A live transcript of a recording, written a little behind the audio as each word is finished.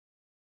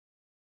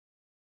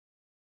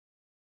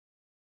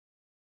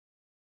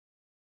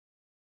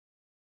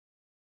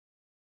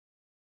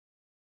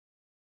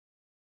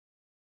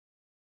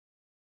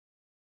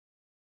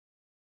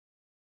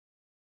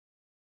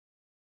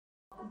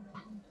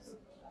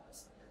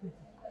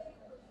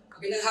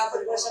Magandang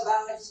hapon po sa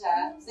bawat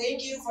isa.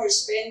 Thank you for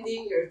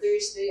spending your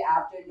Thursday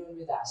afternoon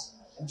with us.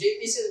 I'm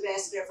JP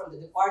Silvestre from the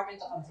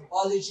Department of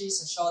Anthropology,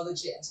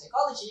 Sociology, and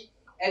Psychology,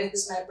 and it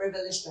is my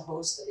privilege to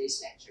host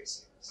today's lecture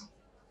series.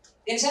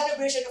 In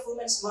celebration of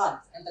Women's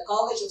Month and the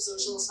College of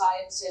Social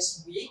Sciences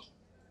Week,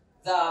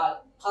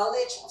 the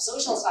College of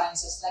Social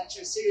Sciences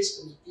Lecture Series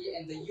Committee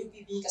and the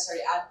UPB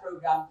KASARIAN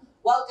Program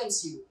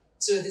welcomes you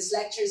to this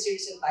lecture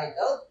series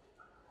entitled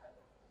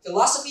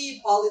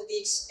Philosophy,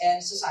 Politics, and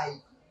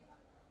Society.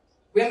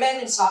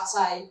 Women in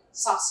Soksay,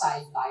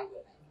 Soksay by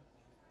Women.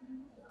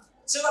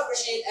 To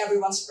appreciate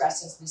everyone's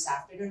presence this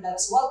afternoon,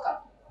 let us welcome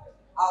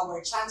our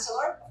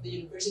Chancellor of the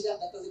University of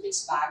the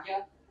Philippines,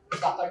 Baguio,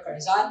 Dr.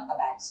 Corazon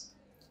Abangs.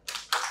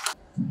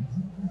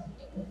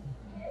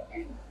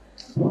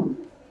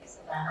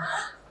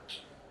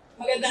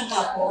 Magandang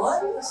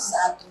hapon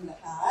sa ating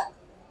lahat.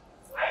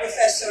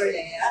 Professor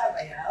Lea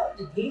Abayao,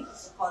 the Dean of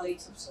the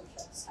College of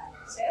Social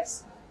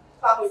Sciences,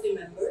 faculty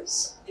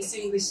members,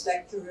 distinguished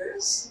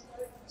lecturers,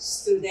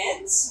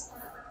 students,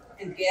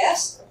 and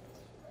guests.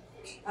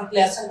 A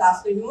pleasant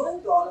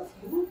afternoon to all of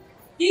you.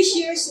 This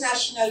year's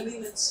National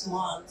Women's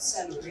Month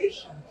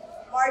celebration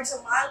marks a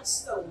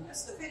milestone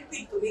as the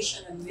Philippine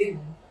Commission on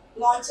Women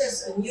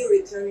launches a new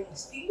recurring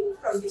theme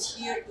from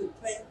this year to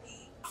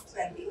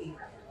 2028.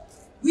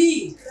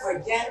 We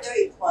for gender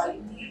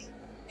equality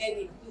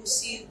and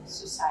inclusive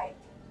society.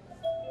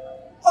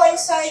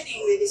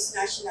 Coinciding with this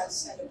national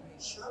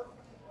celebration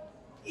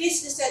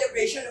is the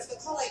celebration of the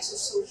College of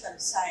Social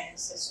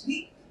Sciences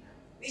Week,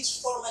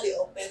 which formally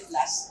opened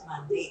last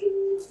Monday.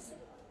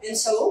 And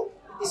so,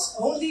 it is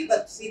only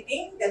but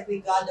fitting that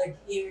we gathered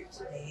here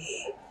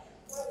today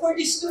for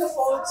this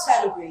twofold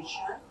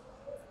celebration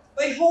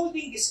by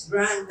holding this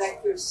grand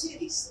lecture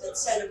series that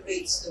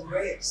celebrates the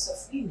works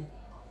of women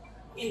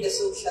in the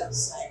social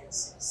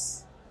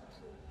sciences.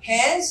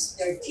 Hence,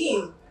 their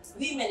theme,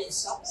 Women in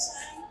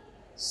Soksay,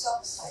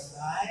 Soksay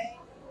by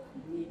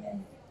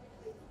Women.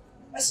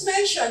 As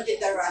mentioned in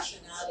the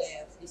rationale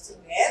of this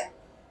event,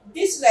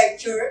 this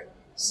lecture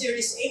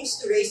series aims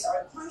to raise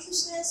our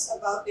consciousness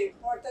about the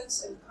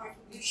importance and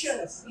contribution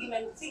of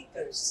women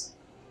thinkers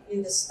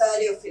in the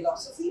study of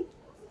philosophy,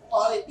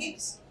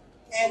 politics,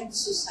 and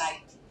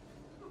society.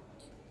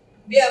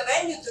 Be a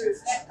venue to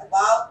reflect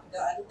about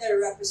the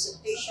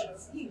underrepresentation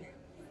of women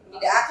in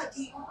the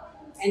academe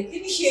and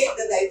initiate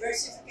the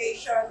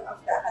diversification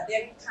of the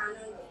academic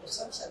canon of the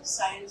social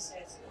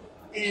sciences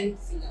and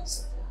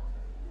philosophy.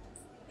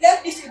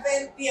 Let this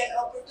event be an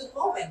opportune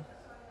moment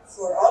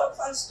for all of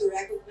us to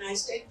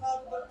recognize the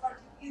invaluable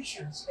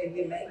contributions by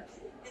women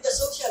in the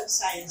social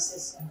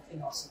sciences and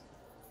philosophy.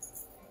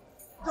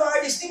 To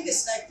our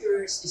distinguished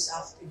lecturers this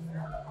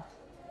afternoon,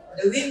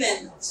 the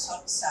women of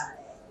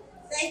Soksay,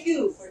 thank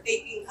you for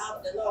taking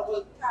up the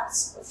noble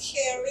task of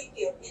sharing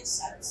your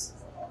insights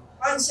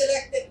on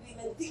selected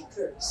women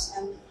thinkers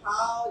and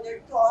how their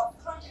thought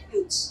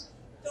contributes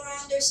to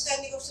our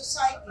understanding of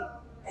society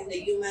and the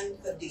human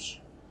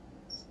condition.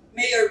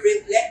 May your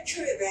brief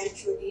lecture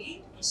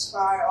eventually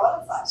inspire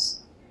all of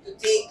us to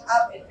take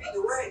up and read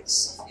the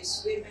works of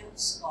these women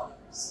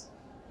scholars.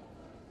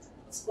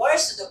 Of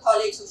course, the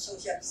College of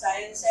Social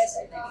Sciences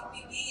and the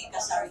UPB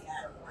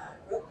KASARIAN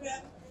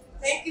Program,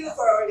 thank you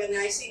for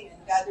organizing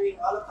and gathering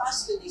all of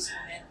us to this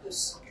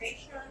momentous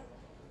occasion.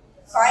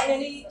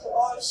 Finally, to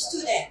all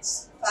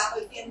students,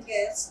 faculty, and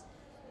guests,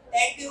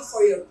 thank you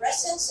for your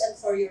presence and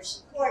for your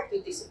support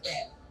to this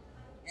event.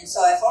 And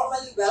so I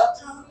formally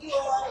welcome you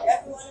all,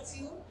 every one of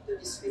you, to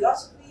this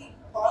philosophy,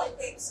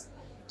 politics,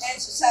 and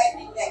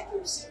society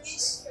lecture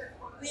series,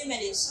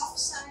 Women in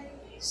Soksay,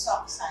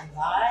 Soksay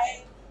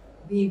by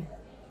Women.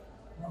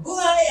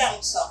 Mabuhay ang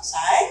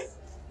Soksay,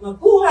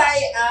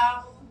 mabuhay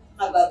ang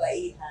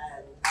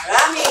kababaihan.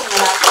 Maraming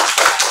salamat.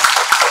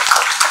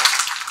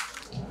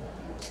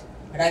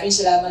 Maraming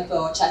salamat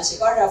po,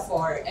 Chancellor,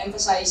 for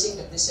emphasizing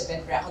that this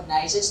event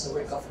recognizes the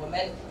work of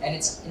women and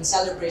it's in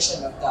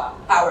celebration of the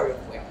power of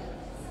women.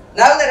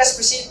 Now let us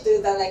proceed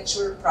to the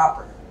lecture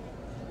proper.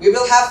 We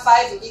will have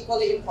 5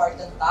 equally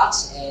important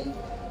talks and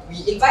we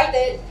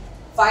invited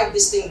 5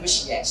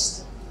 distinguished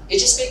guests.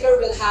 Each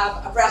speaker will have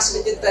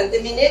approximately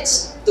 20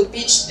 minutes to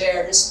pitch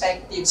their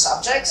respective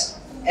subjects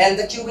and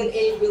the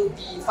Q&A will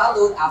be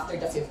followed after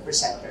the 5th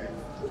presenter.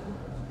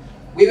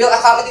 We will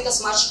accommodate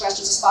as much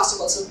questions as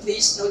possible, so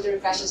please note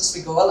your questions as we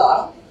go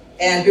along,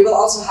 and we will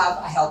also have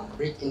a health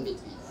break in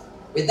between.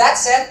 With that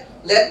said,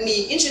 let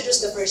me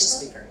introduce the first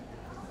speaker.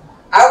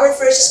 Our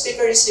first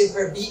speaker received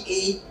her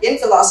BA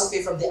in Philosophy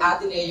from the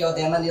Ateneo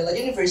de Manila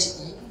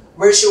University,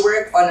 where she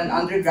worked on an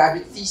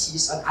undergraduate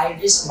thesis on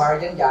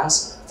Marion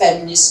Young's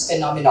feminist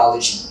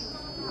phenomenology.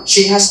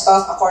 She has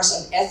taught a course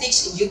on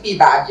ethics in UP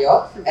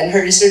Baguio, and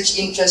her research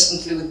interests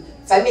include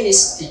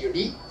feminist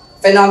theory,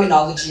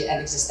 phenomenology,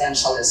 and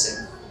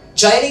existentialism.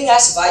 Joining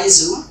us via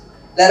Zoom,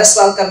 let us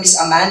welcome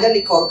Ms.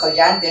 Nicole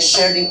Collantes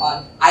sharing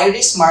on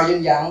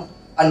Marion Young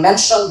on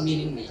menstrual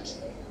meaning making.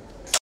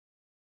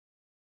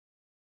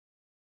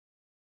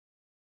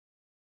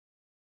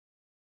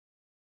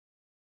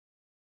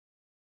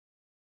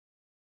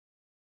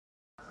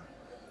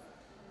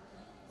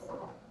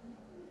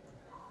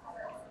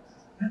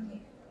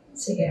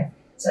 Sige.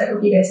 So I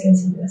hope you guys can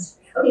see this.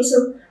 Okay,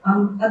 so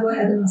I'll go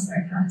ahead and I'll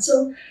start.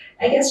 So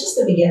I guess just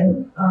to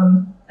begin,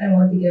 I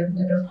want to give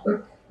like a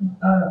quick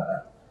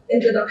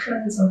introduction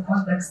and some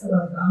context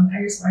about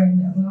Iris Marion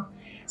Young.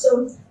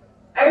 So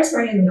Iris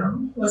Marion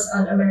Young was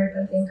an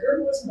American thinker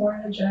who was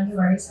born on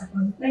January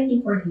 2nd,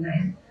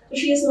 1949. So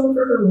she is known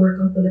for her work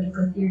on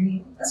political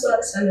theory as well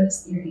as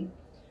feminist theory.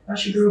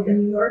 She grew up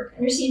in New York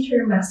and received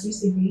her master's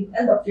degree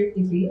and doctorate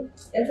degree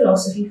in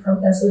philosophy from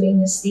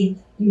Pennsylvania State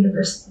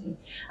University.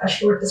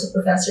 She worked as a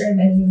professor in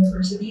many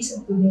universities,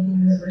 including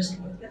the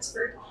University of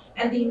Pittsburgh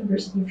and the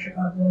University of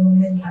Chicago, among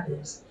many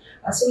others.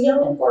 So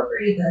Young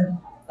incorporated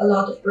a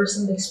lot of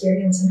personal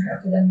experience in her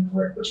academic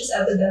work, which is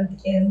evident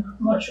in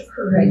much of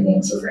her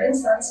writing. So for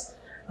instance,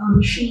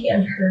 she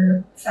and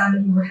her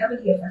family were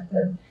heavily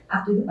affected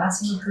after the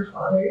passing of her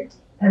father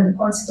and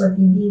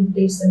consequently being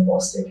placed in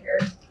foster care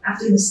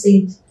after the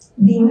state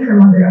deemed her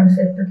mother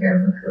unfit to care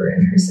for her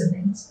and her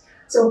siblings.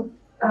 So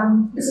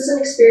this is an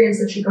experience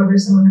that she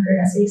covers in one of her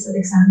essays that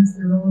examines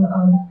the role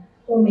of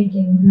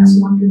homemaking as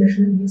one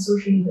traditionally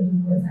associated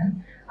with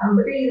women.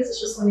 But really, this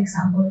is just one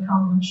example of how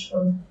much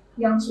of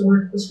Young's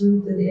work was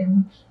rooted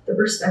in the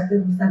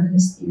perspective of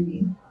feminist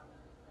theory.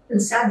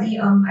 And sadly,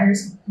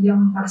 Iris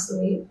Young passed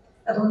away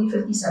at only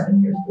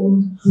 57 years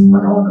old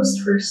on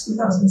August 1st,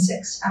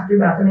 2006, after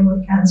battling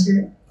with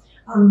cancer.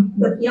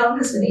 But Young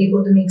has been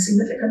able to make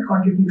significant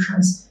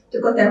contributions to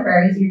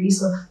contemporary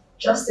theories of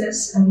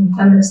justice and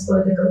feminist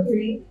political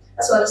theory,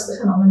 as well as the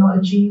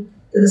phenomenology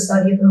to the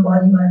study of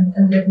embodiment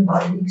and lived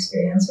bodily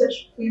experience,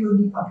 which we will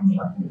be talking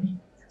about today.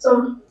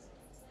 So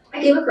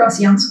I came across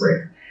Young's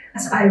work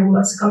as I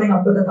was coming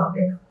up with a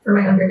topic for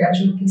my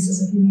undergraduate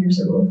thesis a few years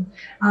ago.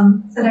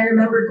 And I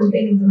remember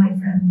complaining to my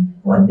friend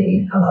one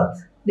day about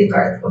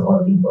Descartes, of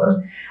all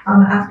people,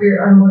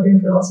 after our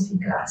modern philosophy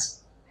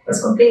class. I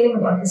was complaining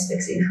about his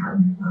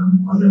fixation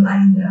on the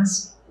mind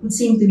as would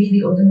seem to be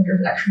the ultimate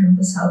reflection of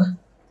the self.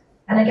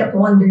 And I kept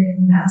wondering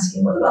and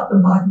asking, what about the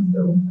body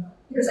though?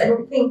 Because I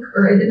didn't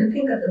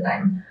think at the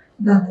time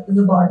that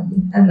the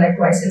body and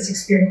likewise its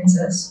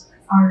experiences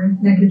are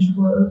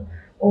negligible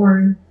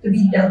or to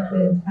be dealt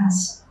with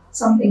as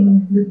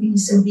something that we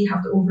simply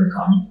have to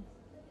overcome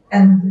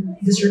and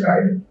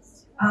disregard.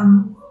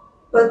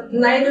 But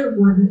neither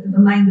would the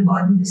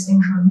mind-body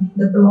distinction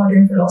that the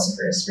modern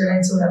philosophers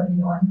relied so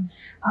heavily on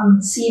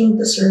seem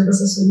to serve as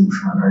a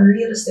solution or a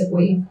realistic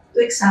way to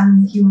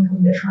examine the human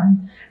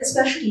condition,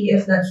 especially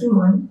if that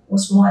human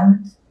was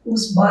one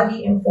whose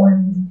body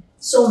informed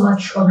so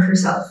much of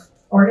herself,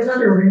 or in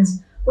other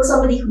words, was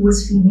somebody who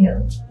was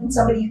female and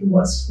somebody who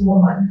was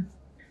woman.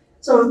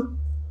 So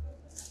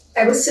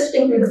I was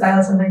sifting through the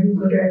files on my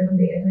Google Drive one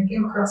day and I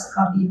came across a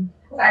copy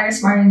of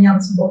Iris Marion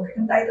Young's book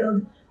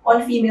entitled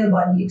On Female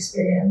Body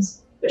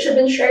Experience, which had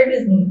been shared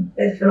with me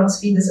by the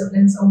philosophy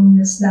discipline's own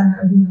Miss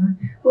Dana Aduna,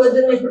 who had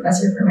been my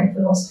professor for my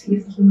philosophy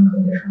of the human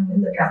condition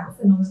in the track of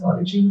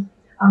phenomenology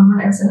when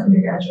I was an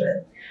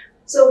undergraduate.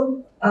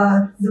 So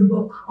the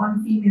book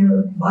On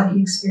Female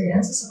Body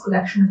Experience is a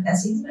collection of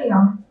essays by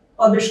Young,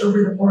 published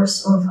over the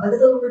course of a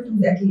little over 2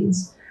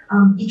 decades,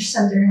 each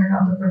centering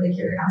around a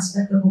particular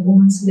aspect of a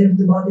woman's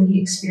lived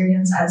bodily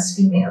experience as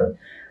female.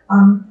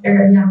 I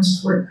read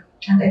Young's work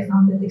and I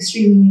found it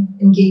extremely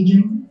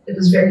engaging. It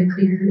was very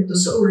clear, it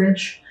was so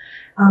rich,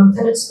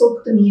 and it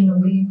spoke to me in a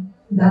way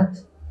that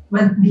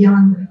went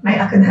beyond my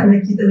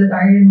academic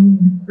utilitarian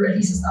need for a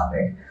thesis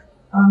topic.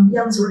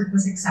 Young's work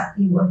was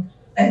exactly what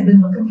I had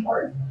been looking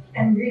for,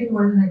 and really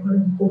more than I could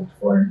have hoped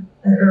for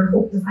or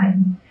hoped to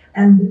find.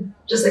 And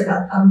just like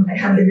that, I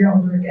had the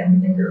groundwork and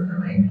the thinker for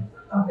my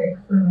topic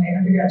for my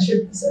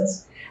undergraduate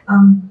thesis.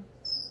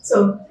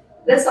 So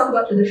let's talk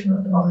about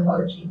traditional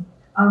phenomenology,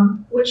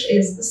 which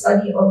is the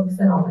study of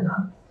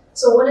phenomena.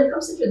 So when it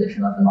comes to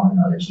traditional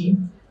phenomenology,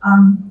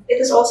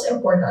 it is also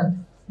important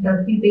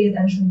that we pay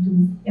attention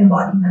to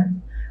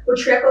embodiment,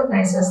 which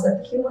recognizes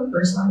that the human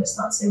person is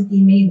not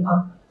simply made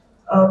up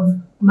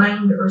of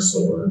mind or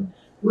soul,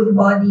 with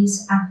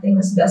bodies acting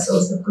as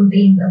vessels that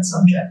contain that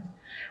subject.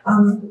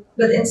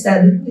 But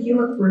instead, the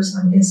human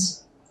person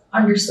is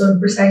understood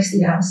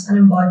precisely as an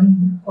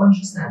embodied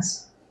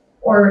consciousness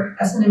or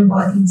as an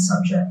embodied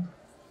subject.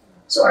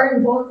 So our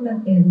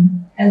involvement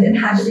in and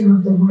inhabiting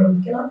of the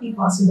world cannot be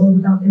possible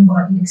without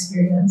embodied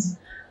experience.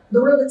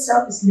 The world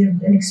itself is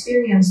lived and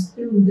experienced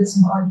through this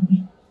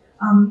body.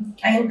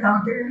 I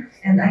encounter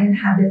and I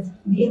inhabit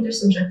the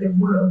intersubjective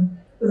world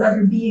with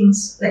other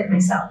beings like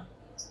myself.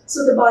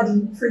 So the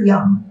body, for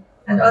Young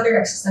and other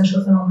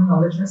existential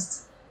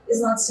phenomenologists,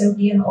 is not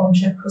simply an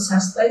object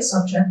possessed by a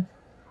subject,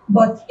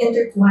 but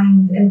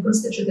intertwined and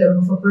constitutive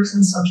of a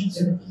person's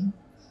subjectivity.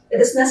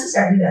 It is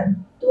necessary,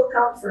 then, to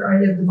account for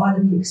our lived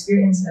bodily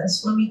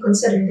experiences when we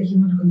consider the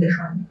human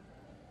condition.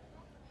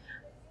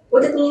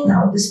 What it means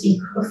now to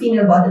speak of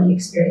female bodily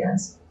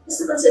experience is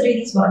to consider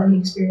these bodily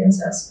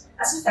experiences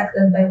as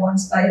affected by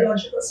one's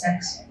biological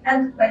sex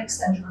and, by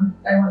extension,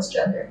 by one's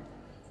gender.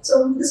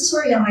 So this is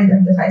where Young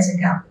identifies a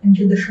gap in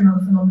traditional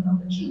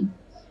phenomenology,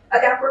 a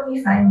gap where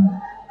we find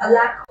a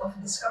lack of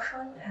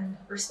discussion and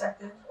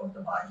perspective of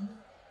the body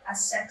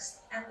as sex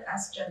and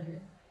as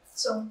gender.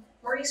 So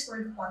Maurice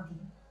Merleau-Ponty,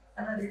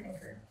 another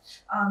thinker,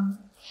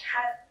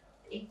 had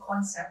a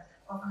concept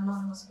of an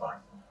anonymous body.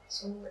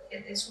 So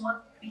it is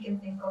what we can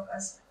think of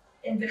as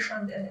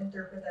envisioned and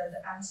interpreted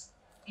as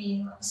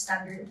being a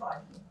standard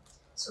body.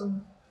 So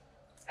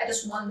it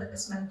is one that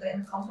is meant to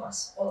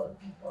encompass all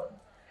people.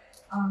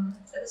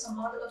 It is a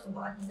model of a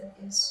body that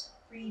is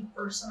pretty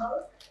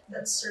personal,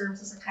 that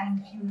serves as a kind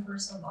of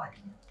universal body.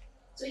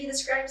 So he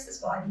describes this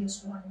body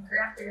as one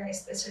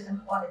characterized by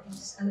certain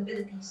qualities and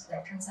abilities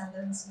like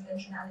transcendence,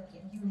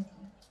 intentionality, and unity.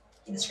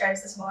 He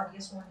describes this body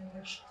as one in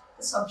which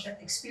the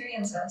subject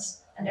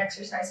experiences and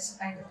exercises a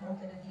kind of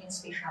mobility and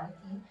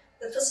spatiality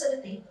that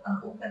facilitate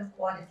an open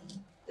quality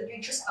that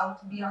reaches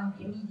out beyond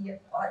the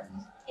immediate body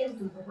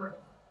into the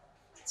world.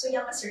 So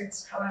Young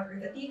asserts, however,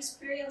 that he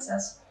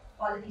experiences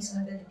qualities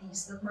and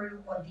abilities that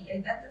Merleau-Ponty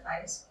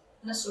identifies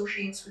and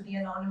associates with the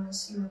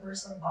anonymous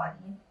universal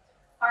body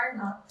are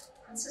not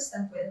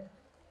consistent with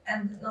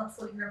and not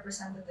fully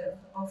representative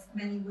of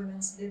many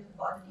women's lived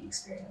bodily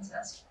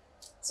experiences.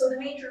 So the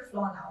major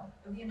flaw now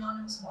of the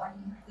anonymous body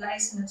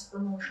lies in its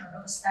promotion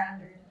of a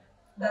standard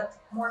that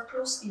more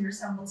closely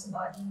resembles a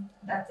body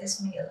that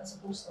is male as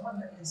opposed to one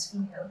that is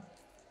female.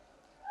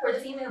 Where the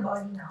female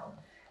body now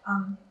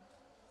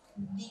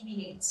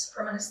deviates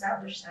from an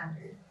established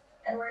standard,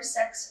 and where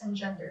sex and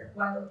gender,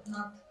 while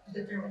not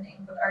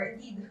determining but are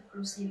indeed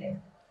closely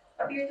linked,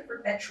 appear to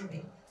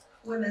perpetuate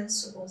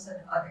women's supposed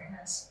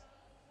otherness.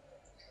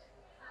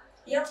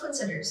 Young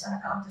considers an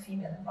account of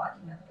female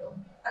embodiment, though,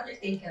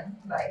 undertaken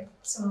by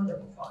Simone de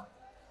Beauvoir,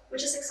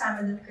 which is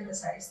examined and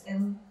criticized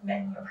in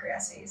many of her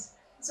essays.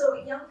 So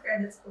Young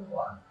credits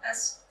Beauvoir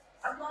as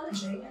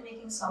acknowledging and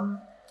making some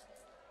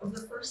of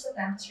the first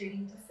attempts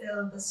really to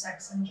fill the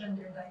sex and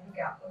gender-blind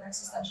gap of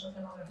existential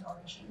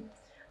phenomenology.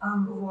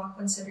 Beauvoir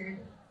considered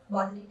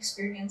bodily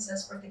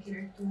experiences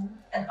particular to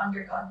and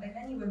undergone by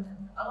many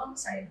women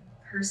alongside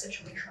her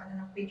situation in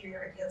a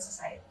patriarchal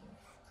society.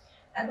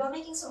 And while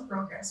making some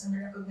progress in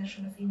the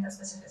recognition of female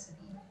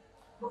specificity,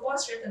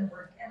 Beauvoir's written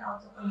work and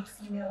outlook on the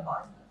female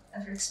body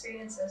and her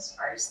experiences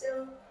are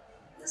still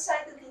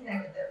decidedly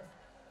negative,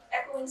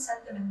 echoing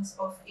sentiments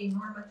of a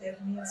normative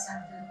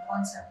male-centered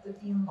concept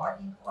of the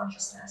embodied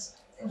consciousness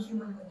and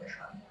human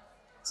condition.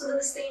 So the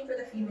disdain for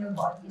the female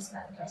body is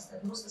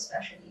manifested most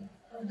especially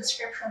in the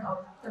description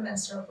of the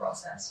menstrual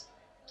process.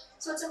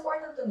 So it's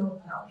important to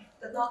note now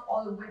that not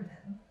all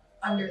women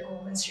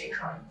undergo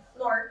menstruation,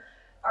 nor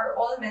are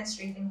all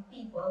menstruating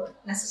people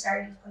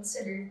necessarily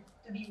considered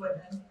to be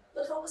women,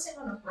 but focusing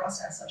on a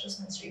process such as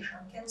menstruation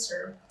can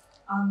serve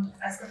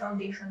as the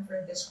foundation for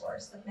a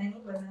discourse that many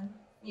women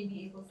may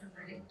be able to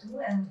relate to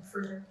and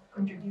further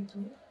contribute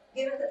to,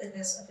 given that it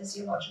is a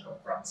physiological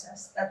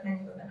process that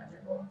many women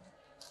undergo.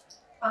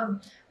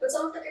 But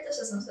some of the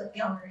criticisms that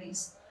Young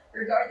raised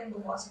regarding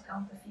Beauvoir's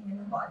account of female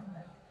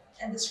embodiment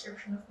and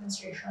description of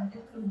menstruation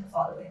include the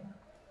following.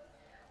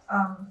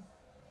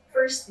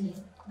 Firstly,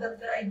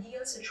 that the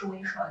ideal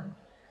situation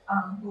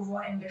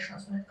Beauvoir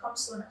envisions when it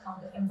comes to an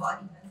account of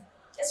embodiment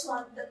is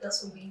one that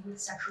does away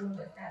with sexual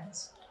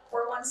difference,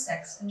 where one's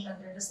sex and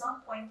gender does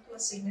not point to a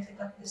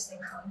significant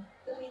distinction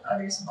between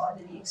others'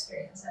 bodily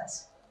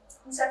experiences.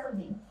 And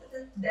secondly,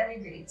 that it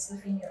denigrates the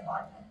female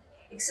body,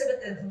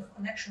 exhibited in the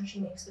connection she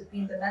makes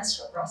between the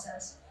menstrual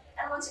process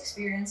and one's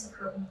experience of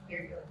her own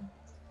period.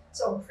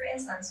 So, for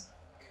instance,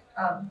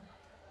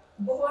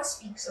 Beauvoir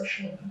speaks of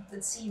shame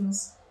that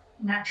seems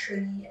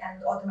naturally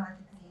and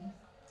automatically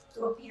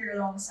to appear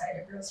alongside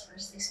a girl's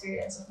first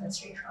experience of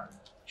menstruation.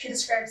 She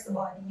describes the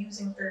body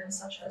using terms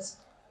such as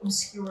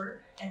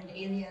obscure and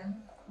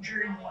alien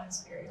during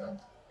one's period.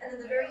 And in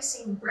the very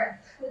same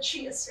breath that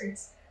she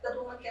asserts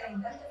that one can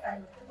identify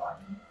with the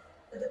body,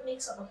 that it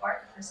makes up a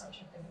part of her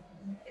subjectivity,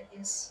 it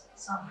is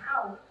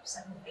somehow,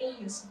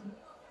 simultaneously,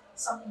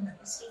 something that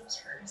escapes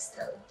her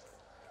still.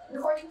 And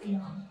according to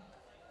Young,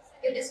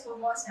 it is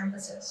Beauvoir's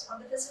emphasis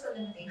on the physical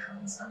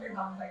limitations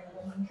undergone by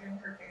a woman during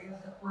her period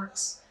that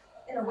works,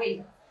 in a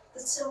way, to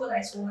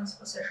symbolize woman's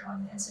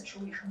position and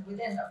situation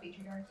within a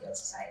patriarchal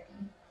society.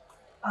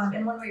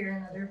 In one way or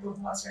another,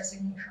 Beauvoir's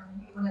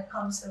resignation, when it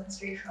comes to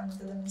menstruation to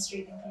the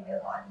menstruating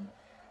female body,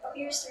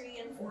 appears to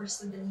reinforce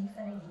the belief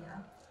and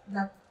idea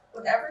that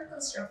whatever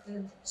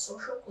constructed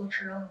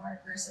social-cultural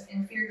markers of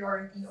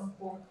inferiority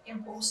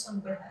imposed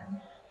on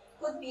women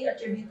could be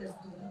attributed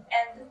to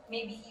and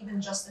maybe even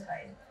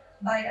justified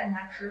by a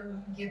natural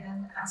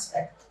given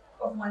aspect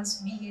of one's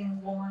being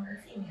woman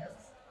or female,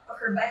 of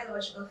her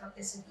biological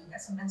facticity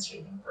as a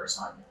menstruating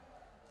person.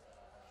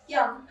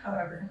 Young,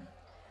 however,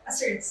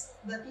 asserts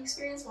that the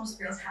experience most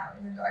girls have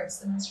in regards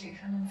to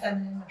menstruation and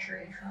feminine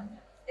maturation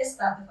is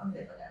that of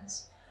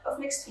ambivalence, of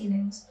mixed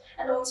feelings,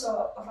 and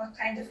also of a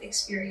kind of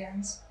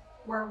experience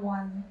where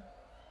one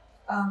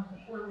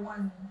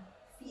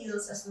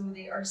feels as though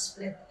they are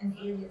split and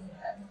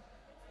alienated.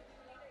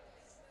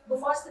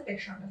 Beauvoir's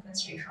depiction of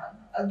menstruation,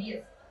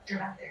 albeit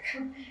dramatic,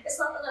 is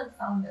not an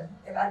unfounded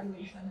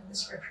evaluation and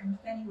description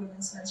of many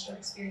women's menstrual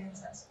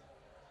experiences.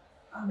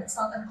 It's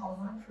not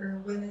uncommon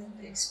for women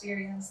to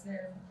experience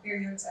their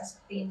periods as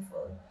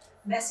painful,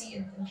 messy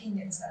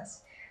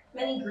inconveniences,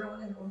 Many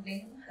groan and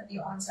complain at the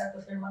onset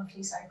of their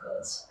monthly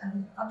cycles,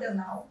 and until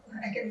now,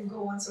 I can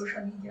go on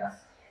social media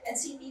and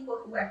see people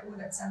who echo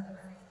that sentiment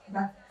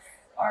that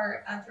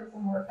our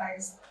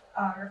anthropomorphized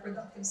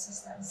reproductive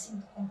systems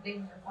seem to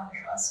complain or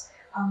punish us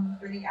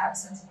for the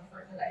absence of a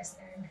fertilized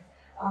egg.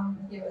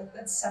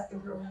 That's set to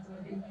grow into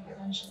a baby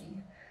eventually.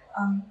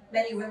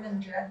 Many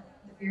women dread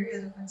the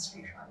period of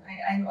menstruation.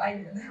 I know I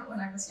did when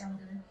I was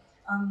younger.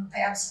 I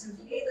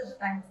absolutely hated the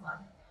time of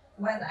month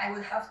when I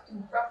would have to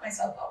prop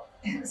myself up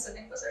in a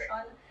sitting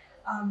position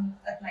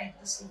at night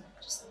to sleep,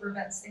 just to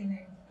prevent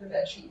staining the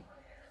bedsheet.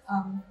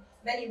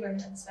 Many women,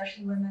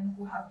 especially women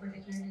who have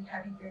particularly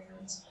heavy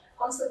periods,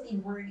 constantly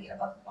worry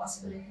about the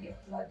possibility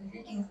of blood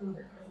leaking through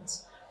their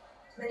clothes.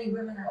 Many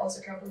women are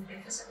also troubled by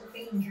physical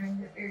pain during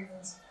their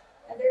periods,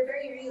 and there are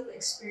very real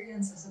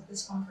experiences of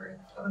discomfort,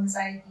 of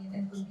anxiety, and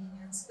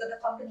inconvenience that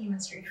accompany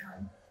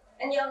menstruation.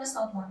 And Young is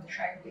not one to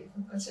shy away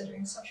from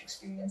considering such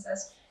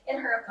experiences in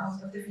her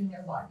account of the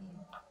female body.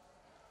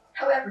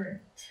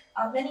 However,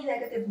 many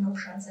negative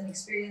notions and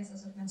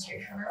experiences of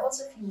menstruation are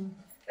also fueled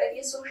by the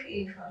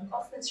association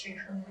of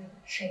menstruation with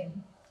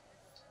shame.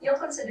 Young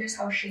considers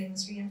how shame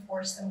is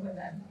reinforced in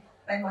women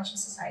by much of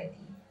society.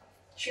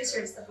 She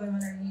asserts that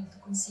women are made to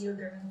conceal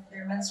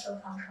their menstrual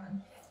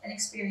function and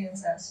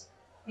experiences,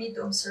 made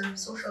to observe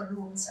social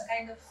rules, a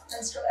kind of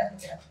menstrual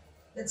etiquette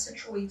that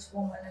situates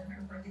woman and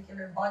her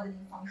particular bodily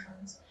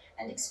functions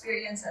and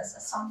experiences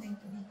as something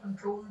to be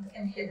controlled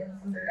and hidden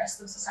from the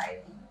rest of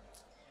society.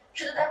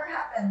 Should it ever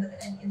happen that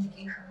any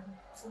indication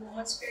of a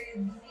woman's period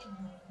be made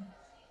known,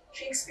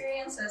 she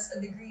experiences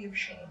a degree of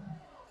shame,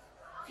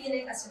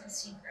 feeling as if a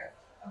secret,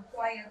 a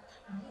quiet,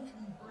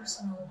 deeply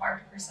personal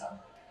part of herself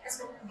has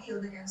been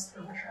revealed against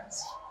her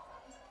wishes.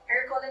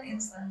 I recall an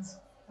instance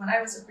when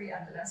I was a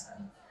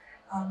pre-adolescent,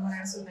 when I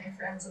was with my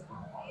friends at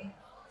Nicole.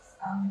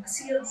 A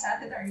sealed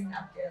sanitary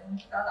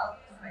napkin fell out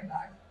of my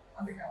bag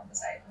on the ground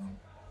beside me.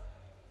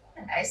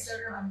 And I still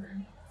remember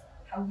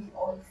how we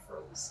all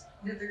froze,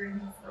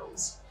 literally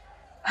froze.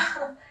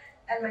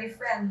 And my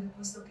friend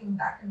was looking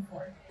back and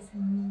forth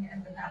between me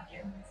and the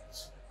napkin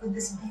with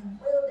this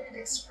bewildered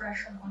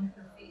expression on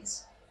her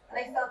face. And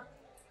I felt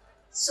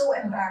so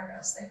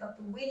embarrassed. I felt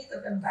the weight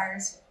of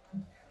embarrassment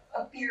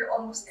appear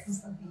almost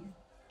instantly,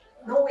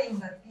 knowing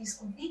that these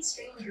complete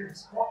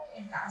strangers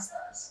walking past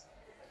us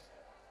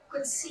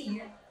could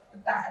see the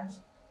pad,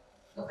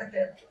 look at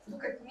it,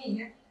 look at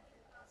me,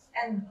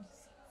 and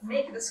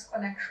make this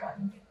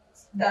connection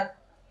that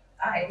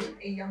I,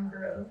 a young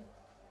girl,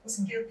 was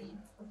guilty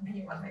of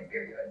being on my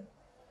period.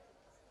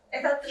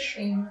 I felt the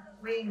shame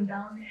weighing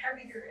down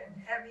heavier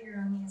and heavier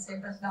on me as I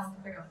bent down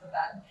to pick up the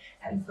pad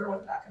and throw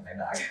it back in my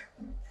bag.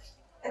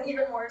 And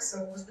even more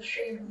so was the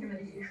shame and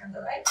humiliation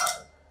that I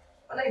felt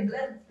when I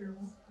bled through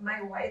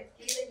my white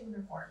Gala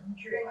uniform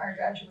during our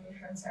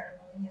graduation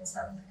ceremony in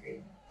 7th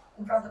grade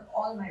in front of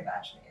all my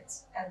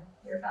batchmates and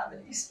their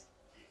families.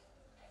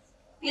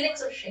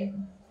 Feelings of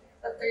shame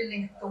that are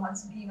linked to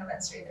one's being a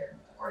menstruator,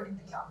 according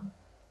to Young,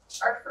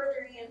 are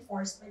further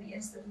reinforced by the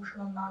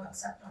institutional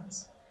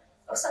non-acceptance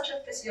of such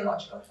a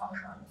physiological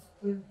function,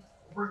 with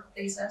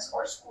workplaces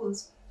or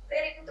schools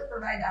failing to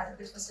provide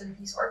adequate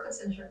facilities or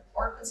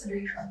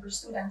consideration for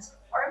students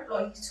or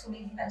employees who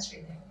may be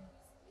menstruating.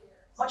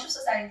 Much of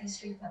society's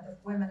treatment of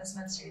women as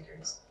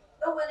menstruators,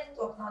 though willing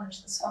to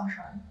acknowledge this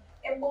function,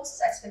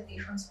 imposes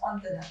expectations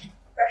onto them,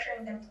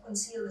 pressuring them to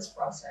conceal this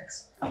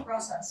process,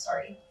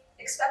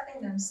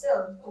 expecting them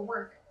still to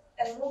work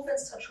and move in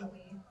such a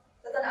way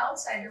that an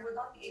outsider would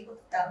not be able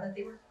to tell that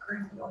they were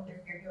currently on their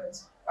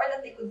periods or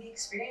that they could be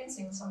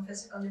experiencing some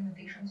physical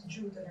limitations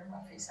due to their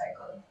monthly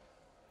cycle.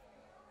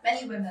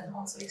 Many women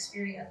also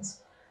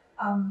experience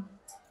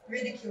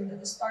ridicule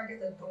that is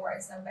targeted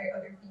towards them by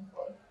other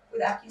people,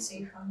 with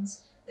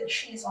accusations that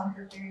she is on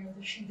her period,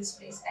 that she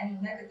displays any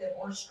negative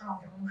or strong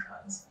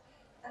emotions.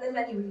 And in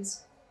many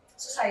ways,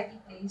 society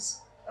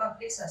places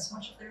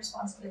much of the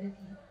responsibility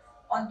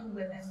onto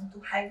women to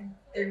hide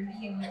their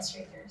being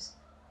menstruators,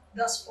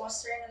 thus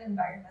fostering an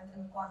environment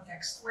and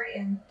context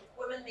wherein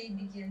women may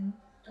begin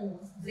to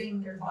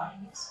blame their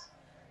bodies,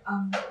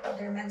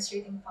 their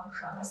menstruating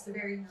function as the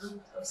very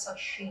root of such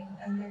shame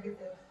and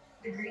negative,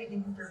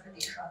 degrading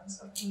interpretations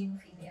of being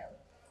female.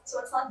 So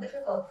it's not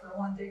difficult for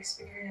one to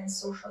experience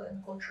social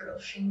and cultural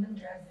shame and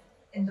dread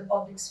in the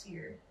public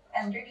sphere,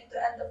 and really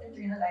to end up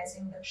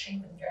internalizing that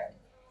shame and dread,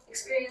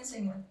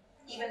 experiencing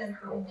it even in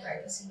her own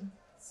privacy.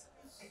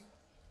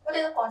 What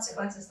are the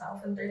consequences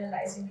now of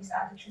internalizing these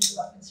attitudes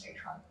about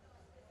menstruation?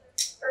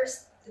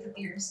 First, it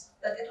appears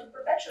that it would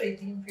perpetuate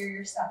the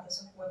inferior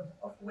status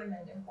of women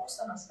imposed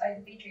on us by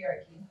the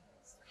patriarchy.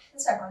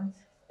 And second,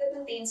 it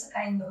maintains a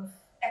kind of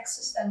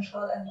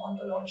existential and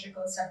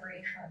ontological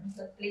separation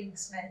that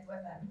plagues many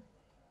women.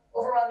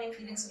 Overwhelming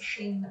feelings of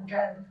shame and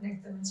dread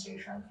linked to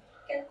menstruation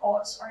can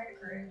cause or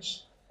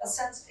encourage a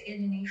sense of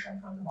alienation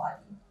from the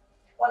body.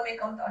 One may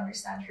come to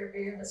understand her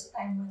period as a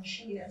time when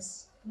she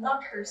is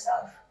not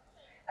herself,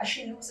 as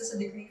she loses a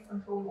degree of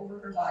control over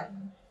her body,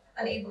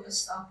 unable to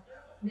stop,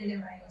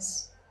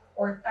 minimize,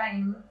 or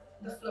time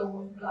the flow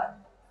of blood.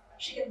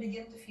 She can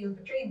begin to feel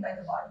betrayed by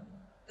the body,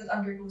 that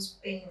undergoes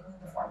pain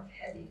in the form of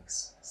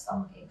headaches,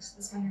 stomach aches,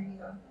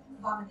 dysmenorrhea,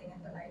 vomiting,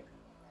 and the like.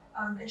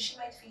 And she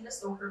might feel as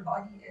though her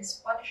body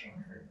is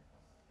punishing her,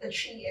 that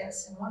she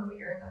is, in one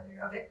way or another,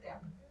 a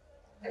victim.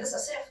 It is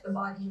as if the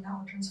body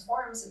now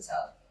transforms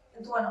itself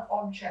into an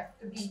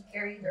object to be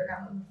carried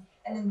around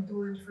and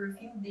endured for a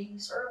few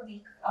days or a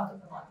week out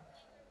of the month.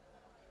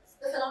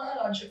 The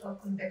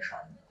phenomenological conviction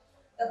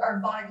that our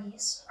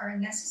bodies are a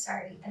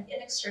necessary and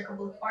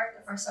inextricable part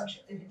of our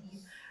subjectivity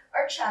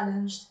are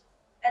challenged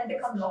and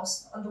become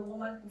lost on the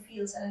woman who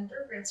feels and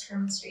interprets her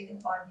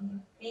menstruating body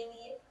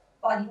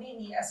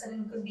mainly as an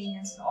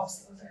inconvenience and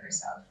obstacle to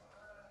herself.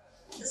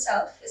 The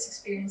self is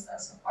experienced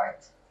as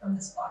apart from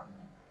this body.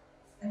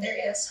 And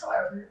there is,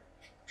 however,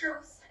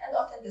 truth and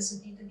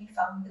authenticity to be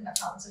found in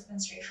accounts of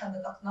menstruation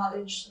that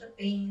acknowledge the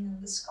pain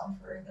and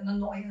discomfort and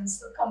annoyance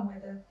that come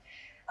with it.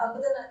 And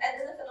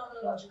in a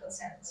phenomenological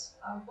sense,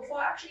 Buffon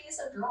actually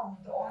isn't wrong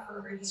to offer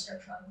her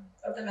description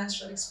of the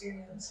menstrual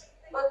experience,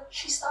 but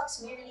she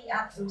stops merely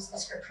at those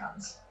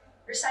descriptions,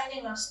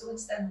 resigning us to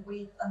instead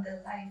wait until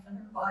life and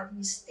our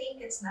bodies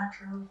take its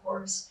natural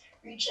course,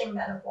 reaching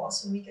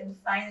menopause when we can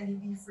finally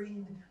be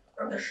freed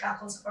from the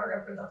shackles of our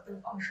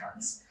reproductive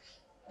functions.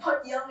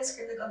 What Young is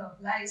critical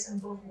of lies in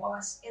both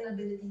Wa's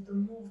inability to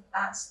move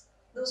past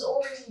those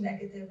overly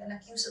negative and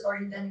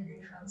accusatory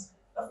denigrations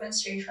of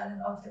menstruation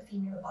and of the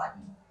female body.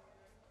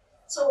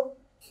 So,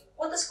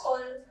 what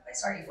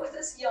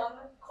does Young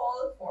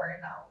call for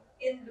now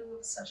in lieu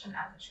of such an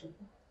attitude?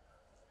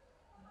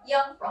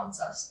 Young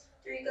prompts us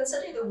to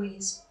reconsider the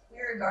ways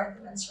we regard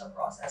the menstrual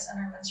process and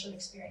our menstrual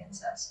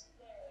experiences.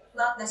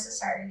 Not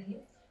necessarily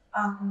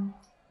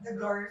the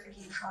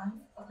glorification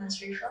of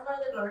menstruation or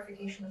the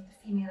glorification of the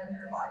female and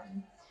her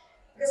body.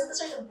 Because at a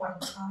certain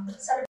point,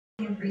 celebrating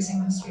and praising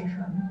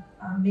menstruation,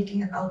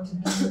 making it out to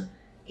be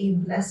a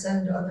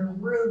blessed,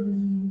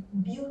 otherworldly,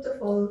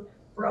 beautiful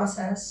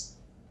process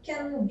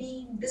can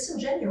be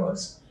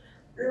disingenuous,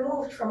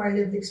 removed from our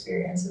lived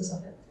experiences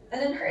of it.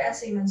 And in her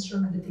essay,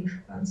 Menstrual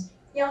Meditations,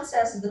 Young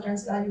says that the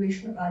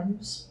transvaluation of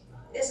values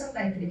isn't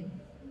likely.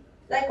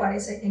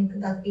 Likewise, I think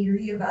that a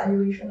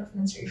re-evaluation of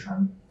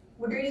menstruation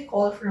would really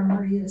call for a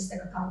more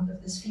realistic account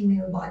of this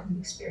female body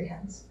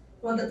experience,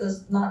 one that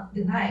does not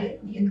deny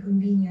the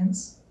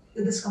inconvenience,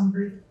 the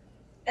discomfort,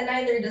 and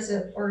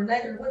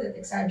neither would it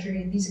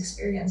exaggerate these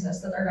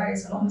experiences that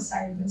arise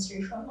alongside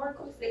menstruation or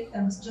conflate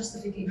them as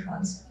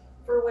justifications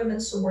for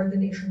women's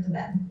subordination to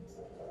men.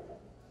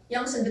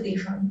 Young's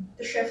invitation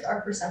to shift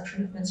our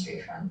perception of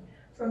menstruation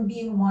from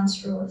being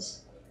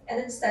monstrous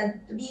and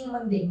instead to being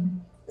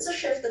mundane is a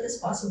shift that is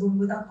possible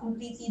without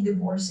completely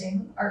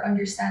divorcing our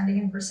understanding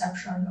and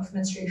perception of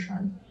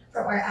menstruation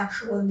from our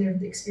actual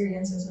lived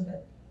experiences of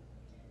it.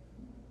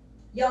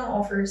 Young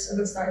offers a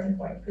good starting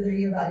point for the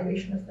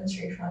reevaluation of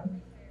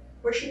menstruation,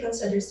 where she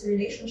considers the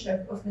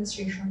relationship of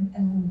menstruation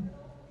and mood,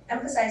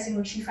 emphasizing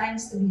what she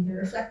finds to be the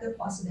reflective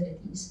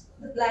possibilities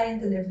that lie in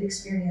the lived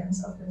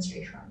experience of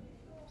menstruation.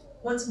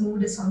 One's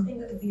mood is something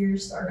that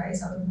appears to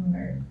arise out of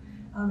nowhere.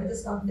 It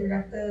is not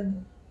directed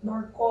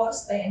nor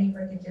caused by any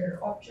particular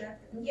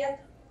object, and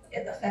yet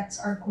it affects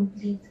our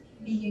complete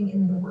being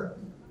in the world.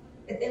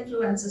 It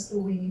influences the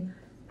way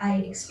I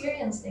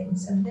experience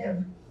things and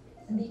live.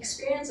 And the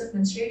experience of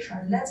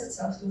menstruation lends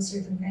itself to a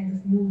certain kind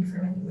of mood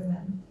for many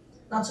women.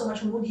 Not so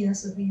much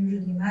moodiness that we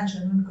usually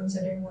imagine when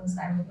considering one's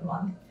time of the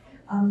month,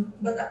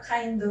 but a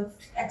kind of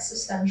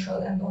existential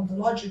and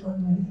ontological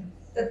mood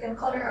that can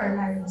color our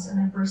lives and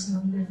our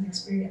personal lived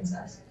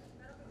experiences.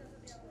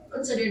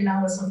 Considered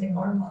now as something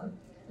normal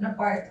and a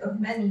part of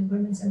many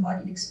women's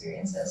embodied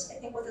experiences, I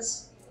think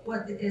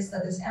what it is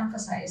that is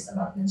emphasized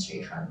about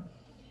menstruation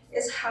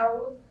is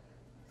how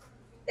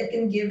it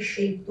can give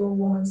shape to a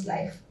woman's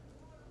life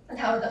and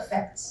how it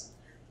affects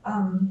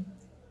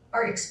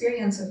our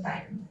experience of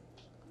time.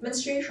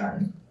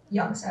 Menstruation,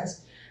 Young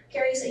says,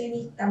 carries a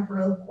unique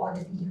temporal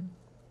quality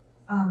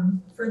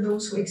for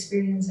those who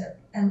experience it.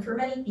 And for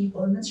many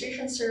people,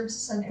 menstruation serves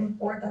as an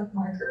important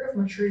marker of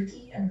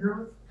maturity and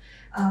growth.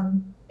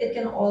 It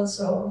can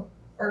also,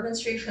 or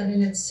menstruation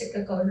in its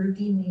cyclical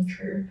routine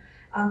nature,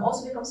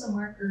 also becomes a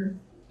marker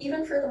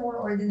even for the more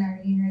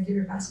ordinary and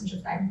regular passage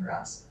of time for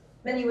us.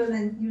 Many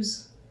women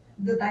use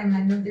the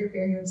timeline of their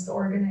periods to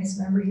organize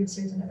memory of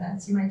certain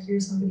events. You might hear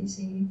somebody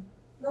say,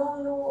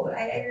 no,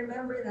 I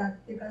remember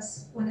that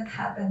because when it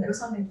happened, I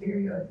was on my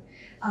period.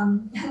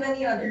 And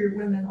many other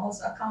women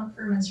also account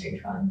for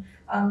menstruation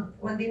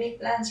when they make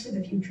plans for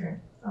the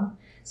future.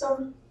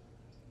 So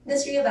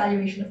this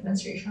reevaluation of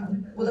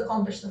menstruation would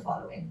accomplish the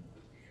following.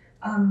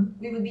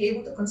 We would be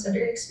able to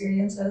consider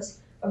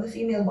experiences of the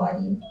female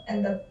body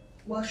and that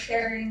while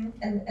sharing,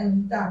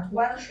 and that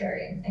while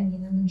sharing, I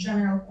mean, in the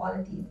general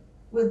quality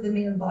with the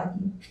male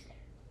body,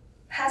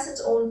 has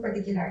its own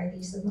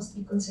particularities that must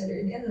be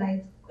considered in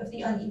light of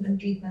the uneven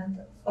treatment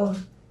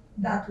of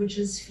that which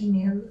is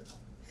female,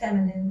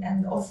 feminine,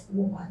 and of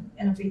woman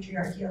in a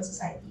patriarchal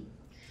society.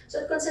 So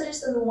it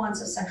considers the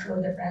nuance of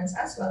sexual difference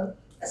as well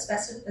as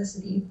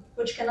specificity,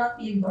 which cannot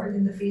be ignored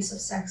in the face of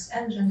sex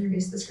and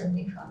gender-based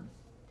discrimination.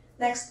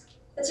 Next,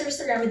 It serves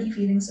to remedy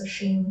feelings of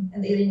shame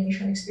and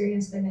alienation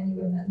experienced by many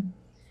women.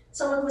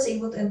 Someone who is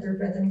able to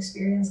interpret and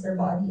experience their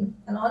body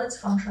and all its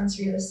functions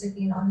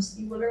realistically and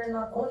honestly will learn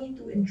not only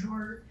to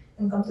endure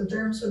and come to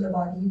terms with the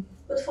body,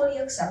 but fully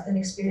accept and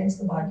experience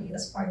the body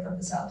as part of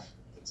the self.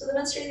 So the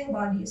menstruating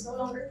body is no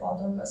longer thought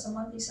of as a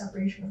monthly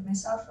separation of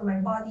myself from my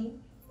body,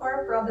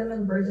 or a problem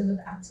and burden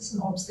that acts as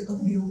an obstacle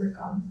to be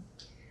overcome.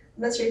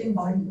 The menstruating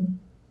body,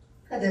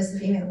 that is the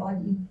female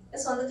body,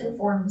 is one that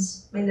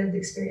informs my lived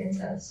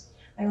experiences,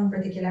 my own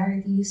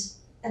particularities,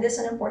 and is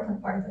an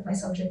important part of my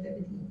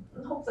subjectivity.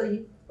 And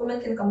hopefully,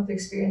 women can come to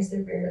experience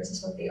their periods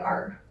as what they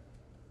are,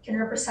 can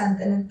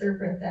represent and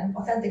interpret them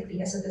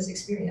authentically as it is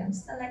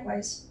experienced, and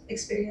likewise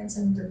experience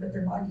and interpret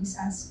their bodies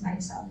as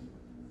myself.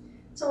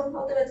 So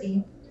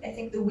ultimately, I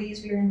think the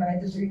ways we are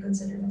invited to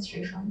reconsider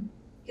menstruation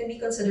can be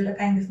considered a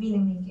kind of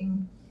meaning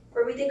making,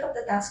 where we take up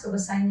the task of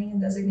assigning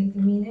and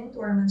designating meaning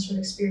to our menstrual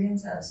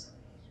experiences,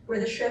 where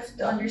the shift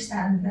to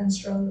understand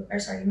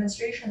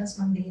menstruation as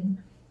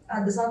mundane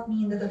does not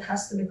mean that it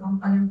has to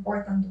become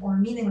unimportant or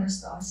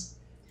meaningless to us.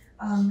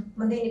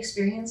 Mundane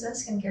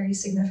experiences can carry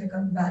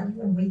significant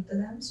value and weight to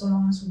them so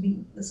long as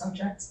we, the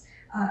subjects,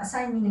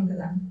 assign meaning to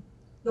them.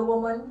 The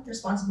woman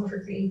responsible for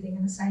creating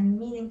and assigning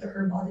meaning to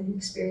her bodily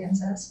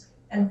experiences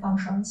and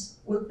functions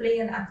will play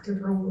an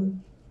active role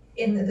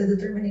in the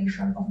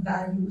determination of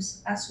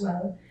values as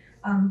well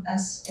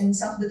as in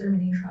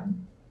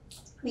self-determination.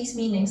 These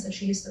meanings that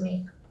she is to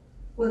make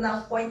will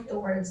now point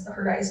towards the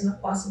horizon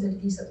of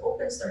possibilities that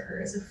opens to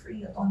her as a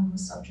free,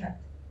 autonomous subject.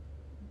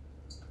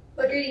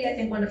 But really, I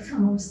think one of the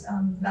most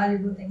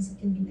valuable things that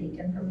can be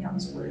taken from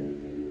Young's work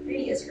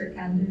really is her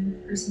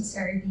candor, her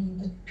sincerity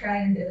to try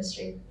and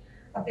illustrate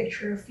a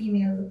picture of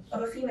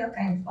a female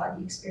kind of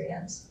body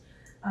experience.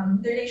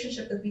 The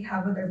relationship that we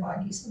have with our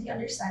bodies and the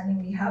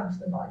understanding we have of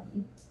the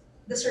body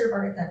deserve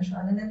our attention,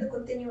 and then the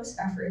continuous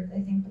effort, I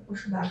think, to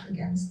push back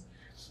against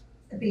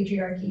the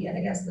patriarchy and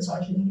against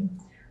misogyny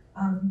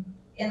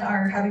in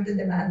our having to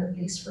demand a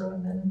place for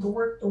women and to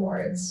work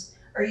towards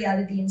a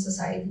reality in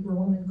society where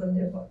women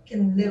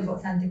can live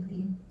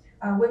authentically.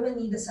 Women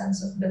need a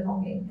sense of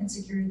belonging and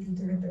security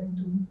to return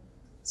to.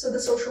 So the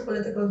social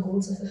political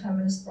goals of the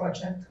feminist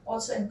project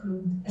also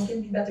include and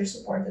can be better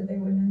supported by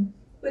women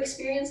who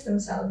experience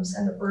themselves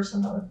and the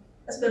personal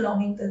as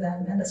belonging to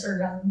them and as a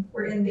realm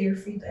wherein they are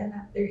free to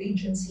enact their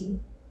agency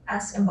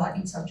as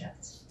embodied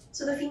subjects.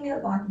 So the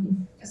female body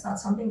is not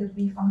something that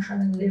we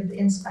function and live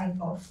in spite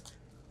of,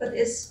 but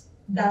is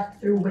that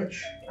through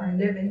which our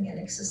living and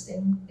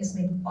existing is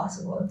made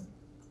possible.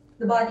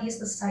 The body is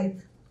the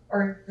site,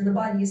 or the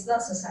body is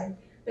thus a site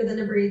for the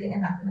liberating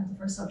enactment of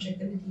our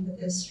subjectivity that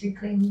is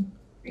reclaimed,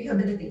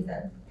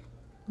 rehabilitated,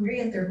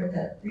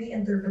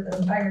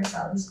 reinterpreted by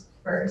ourselves,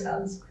 for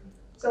ourselves.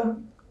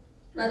 So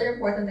another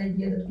important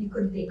idea that we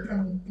could take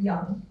from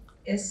Young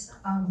is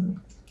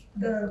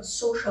the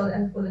social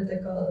and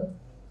political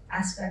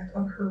aspect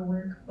of her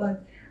work,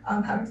 but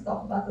having to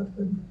talk about it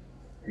would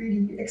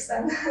really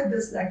extend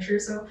this lecture.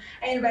 So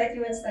I invite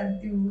you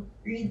instead to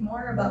read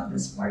more about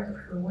this part of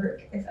her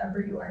work if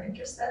ever you are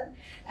interested.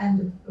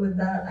 And with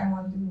that, I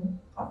want to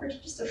offer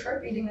just a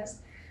short reading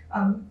list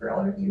for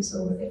all of you.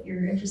 So if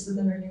you're interested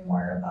in learning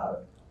more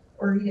about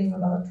or reading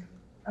about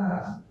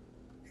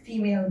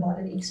female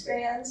bodily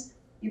experience,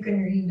 you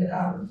can read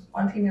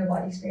on female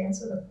body experience,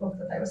 so the book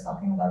that I was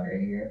talking about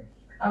earlier,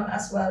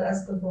 as well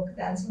as the book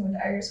Dancing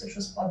with Iris, which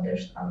was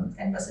published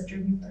and was a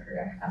tribute to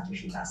her after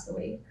she passed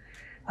away.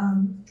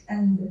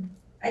 And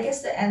I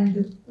guess to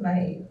end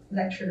my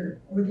lecture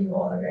with you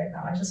all right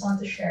now, I just want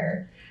to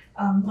share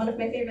one of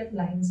my favorite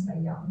lines by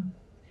Young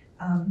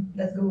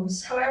that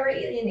goes, "However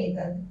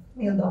alienated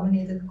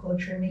male-dominated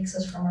culture makes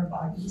us from our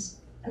bodies,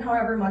 and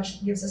however much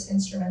it gives us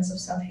instruments of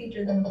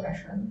self-hatred and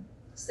oppression,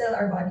 still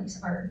our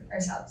bodies are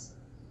ourselves."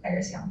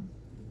 Iris Young.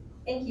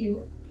 Thank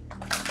you.